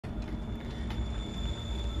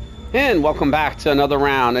And welcome back to another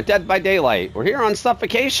round of Dead by Daylight. We're here on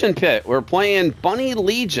Suffocation Pit. We're playing Bunny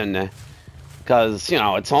Legion because, you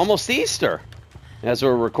know, it's almost Easter as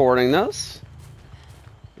we're recording this.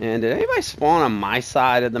 And did anybody spawn on my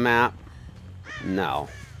side of the map? No.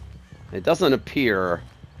 It doesn't appear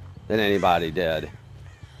that anybody did.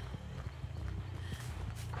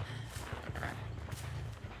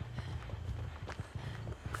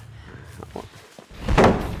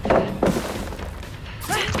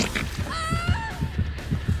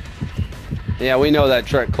 Yeah, we know that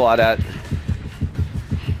trick, Claudette.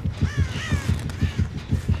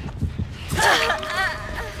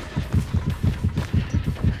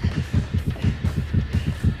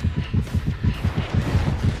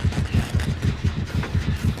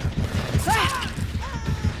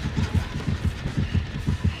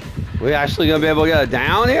 We actually gonna be able to get it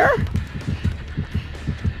down here?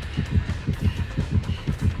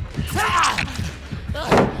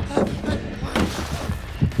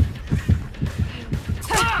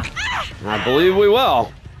 I believe we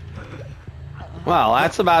will. Well,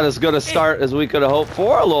 that's about as good a start as we could have hoped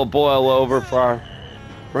for. A little boil over for our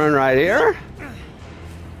friend right here.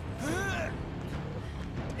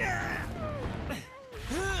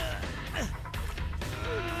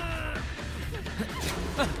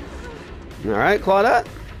 All right, Claudette.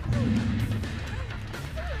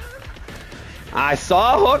 I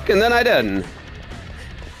saw a hook and then I didn't.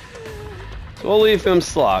 So we'll leave him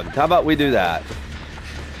slugged. How about we do that?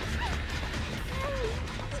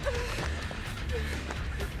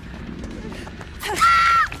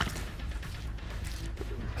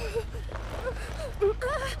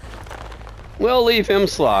 We'll leave him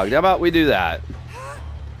slugged. How about we do that?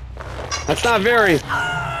 That's not very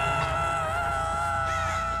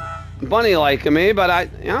bunny-like of me, but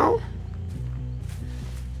you know.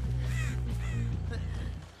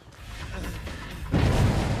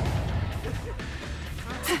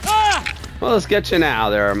 Well, let's get you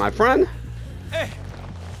now there, my friend.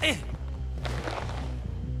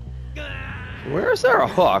 Where is there a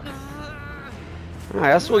hook? I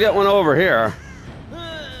guess we'll get one over here.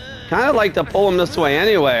 Kind of like to pull him this way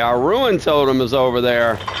anyway. Our ruin totem is over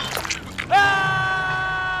there.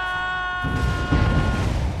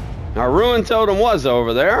 Our ruin totem was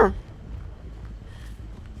over there.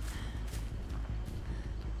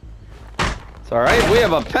 It's all right. We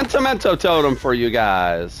have a pentimento totem for you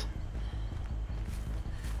guys.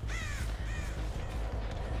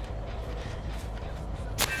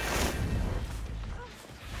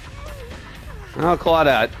 Oh,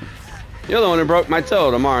 Claudette. You're the one who broke my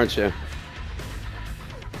totem, aren't you?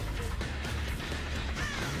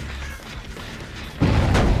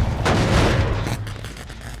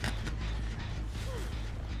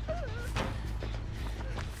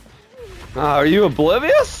 Are you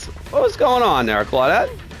oblivious? What was going on there,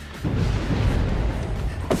 Claudette?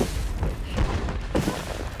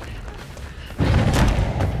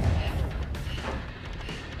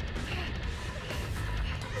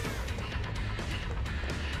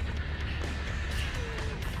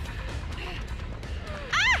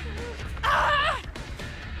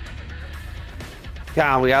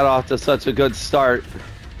 God, we got off to such a good start.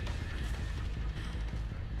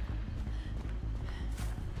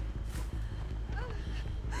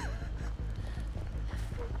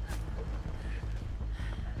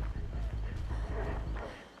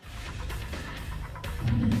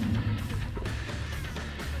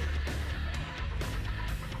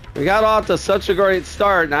 We got off to such a great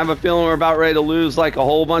start, and I have a feeling we're about ready to lose like a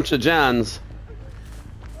whole bunch of gens.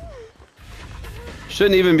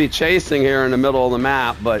 Shouldn't even be chasing here in the middle of the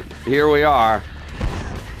map, but here we are.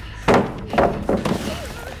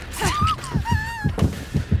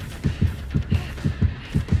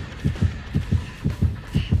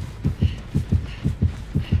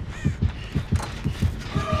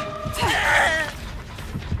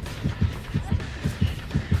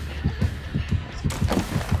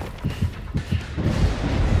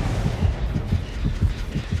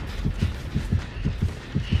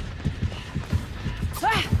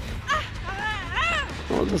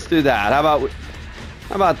 Let's do that. How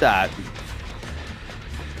about that?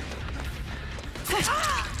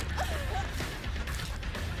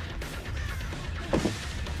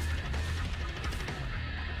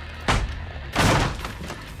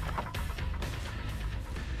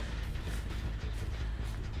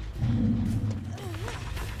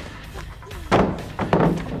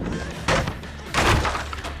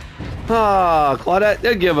 Ah, Claudette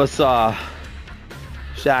did give us a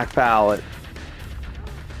shack pallet.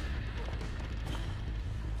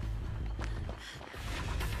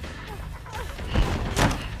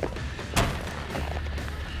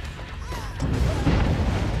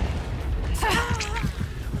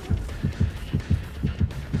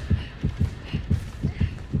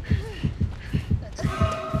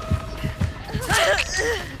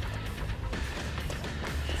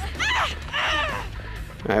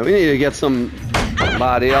 Alright, we need to get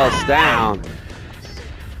somebody else down.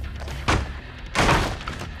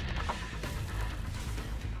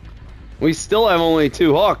 We still have only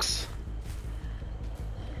 2 hooks.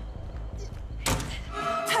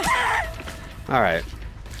 Alright.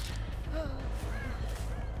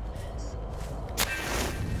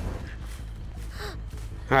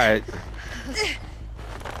 Alright.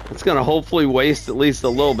 It's gonna hopefully waste at least a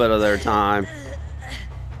little bit of their time.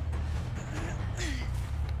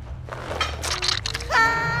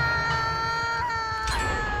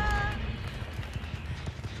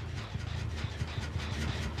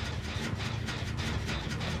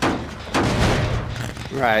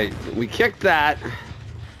 Right, we kicked that.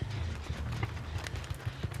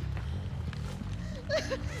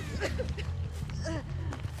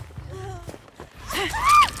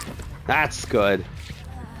 That's good.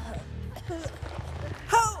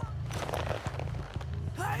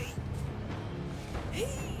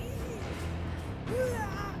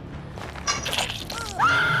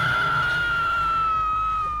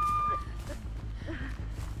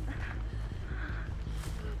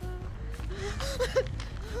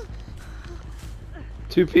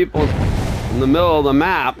 Two people in the middle of the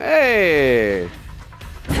map. Hey!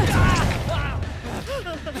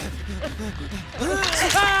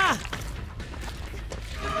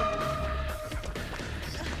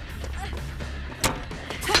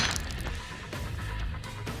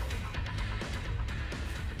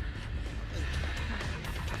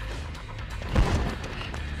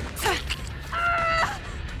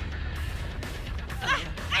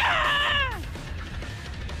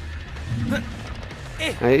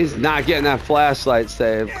 He's not getting that flashlight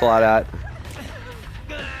save, Claudette.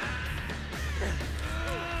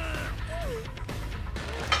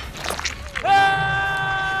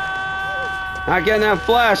 Not getting that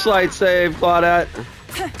flashlight save, Claudette.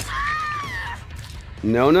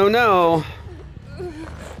 No, no, no.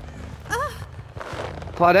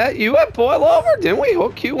 Claudette, you went boil over? Didn't we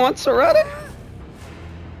hook you once already?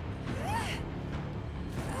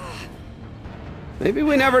 Maybe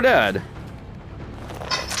we never did.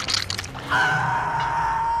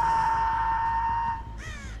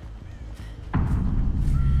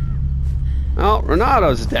 Oh,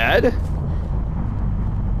 Renato's dead.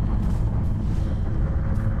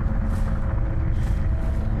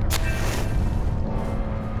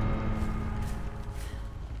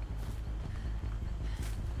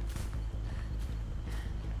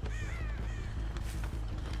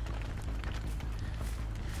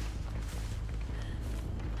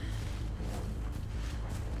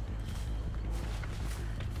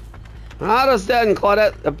 Renato's dead and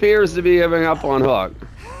Claudette appears to be giving up on Hook.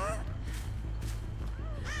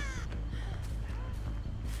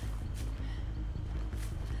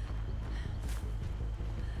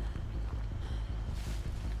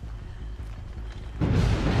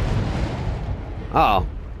 Oh.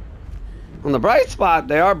 On the bright spot,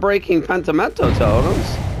 they are breaking pentimento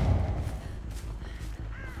totems.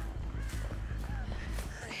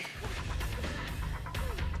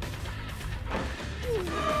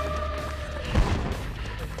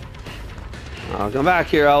 Oh, come back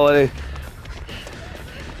here, Elodie.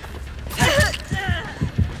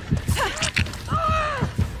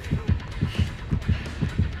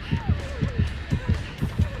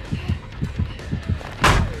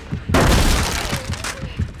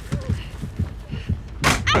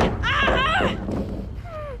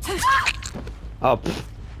 Oh,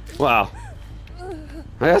 wow.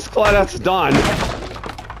 I guess Claudette's done.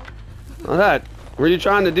 Well, that, were you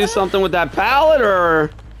trying to do something with that pallet, or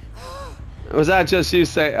was that just you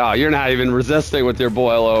saying, oh, you're not even resisting with your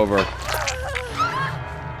boil over?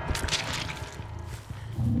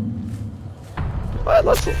 But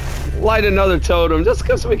let's light another totem just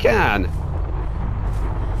because we can.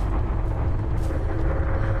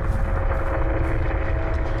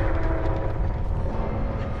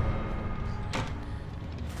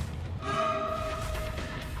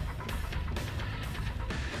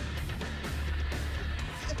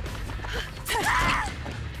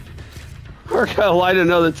 We're gonna light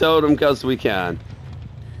another totem because we can.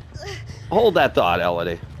 Hold that thought,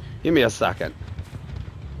 Elodie. Give me a second.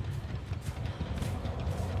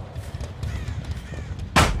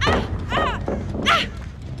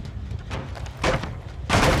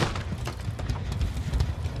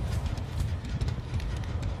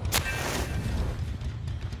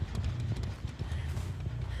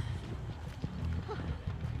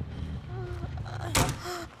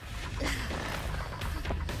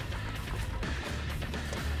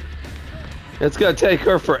 It's gonna take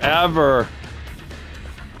her forever.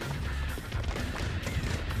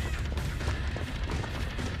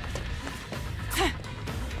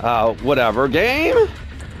 Whatever. Game?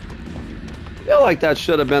 Feel like that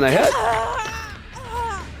should have been a hit.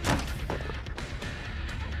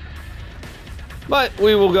 But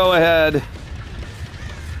we will go ahead.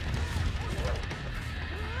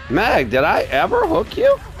 Meg, did I ever hook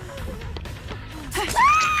you?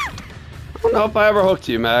 I don't know if I ever hooked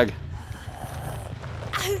you, Meg.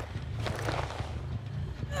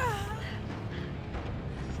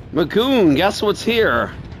 Macoon, guess what's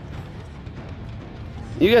here?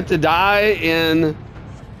 You get to die in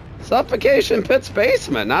Suffocation Pit's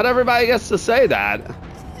basement. Not everybody gets to say that.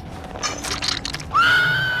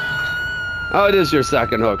 Oh, it is your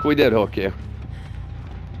second hook. We did hook you.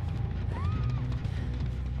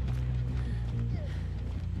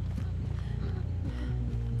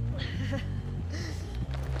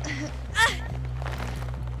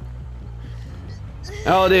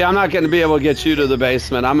 LD, I'm not going to be able to get you to the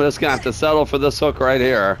basement. I'm just going to have to settle for this hook right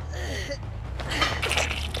here.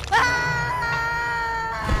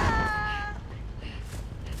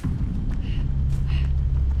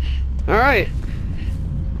 All right.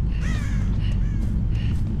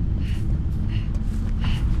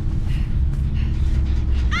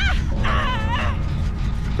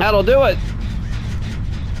 That'll do it.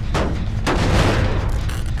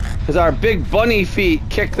 As our big bunny feet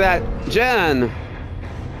kick that gen.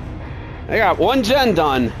 I got one gen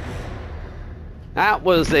done. That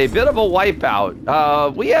was a bit of a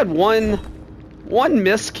wipeout. We had one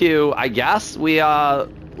miscue, I guess. We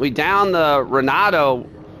downed the Renato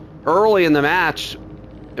early in the match,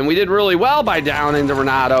 and we did really well by downing the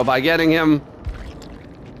Renato by getting him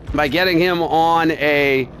on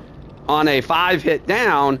a 5-hit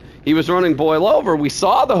down. He was running boil over. We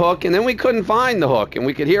saw the hook, and then we couldn't find the hook, and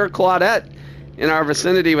we could hear Claudette in our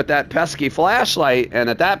vicinity with that pesky flashlight. And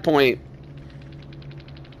at that point,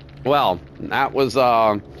 well, that was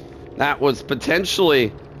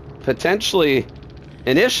potentially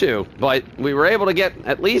an issue, but we were able to get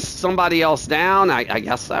at least somebody else down. I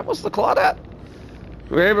guess that was the Claudette.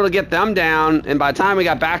 We were able to get them down, and by the time we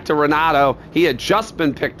got back to Renato, he had just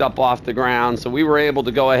been picked up off the ground, so we were able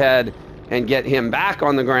to go ahead and get him back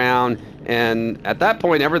on the ground, and at that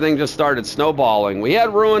point, everything just started snowballing. We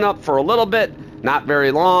had Ruin up for a little bit, not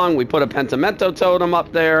very long. We put a Pentimento totem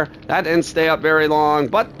up there. That didn't stay up very long,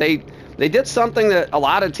 but they did something that a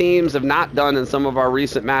lot of teams have not done in some of our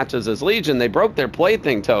recent matches as Legion. They broke their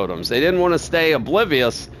plaything totems. They didn't want to stay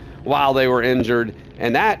oblivious while they were injured,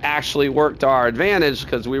 and that actually worked to our advantage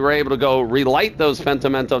because we were able to go relight those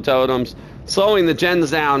Pentimento totems, slowing the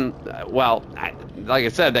gens down. Well, like I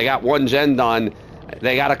said, they got one gen done.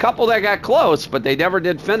 They got a couple that got close, but they never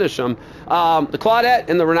did finish them. The Claudette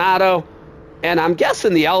and the Renato, and I'm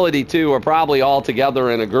guessing the Elodie too, are probably all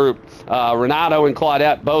together in a group. Renato and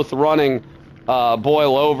Claudette both running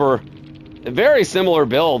boil over. Very similar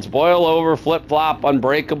builds. Boil over, flip-flop,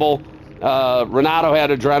 unbreakable. Renato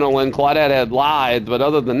had adrenaline, Claudette had lithe, but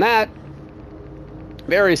other than that,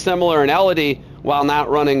 very similar. And Elodie, while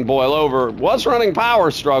not running boil over, was running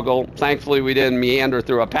power struggle. Thankfully, we didn't meander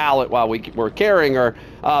through a pallet while we were carrying her.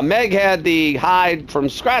 Meg had the hide from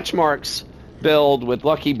scratch marks build with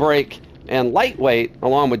lucky break and lightweight,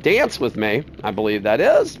 along with dance with me, I believe that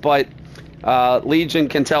is. But Legion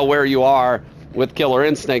can tell where you are with Killer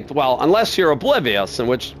Instinct. Well, unless you're oblivious, in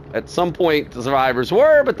which at some point the survivors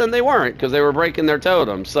were, but then they weren't because they were breaking their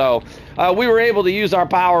totems. So we were able to use our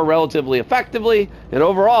power relatively effectively, and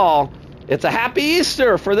overall, it's a happy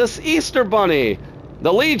Easter for this Easter bunny.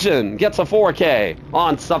 The Legion gets a 4K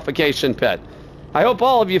on Suffocation Pit. I hope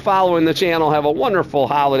all of you following the channel have a wonderful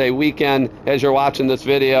holiday weekend as you're watching this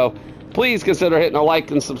video. Please consider hitting a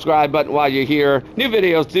like and subscribe button while you're here. New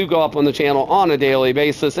videos do go up on the channel on a daily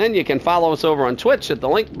basis, and you can follow us over on Twitch at the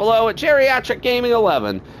link below at Geriatric Gaming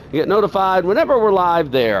 11. You get notified whenever we're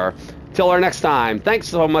live there. Till our next time, thanks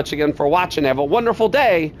so much again for watching. Have a wonderful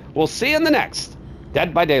day. We'll see you in the next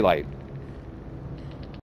Dead by Daylight.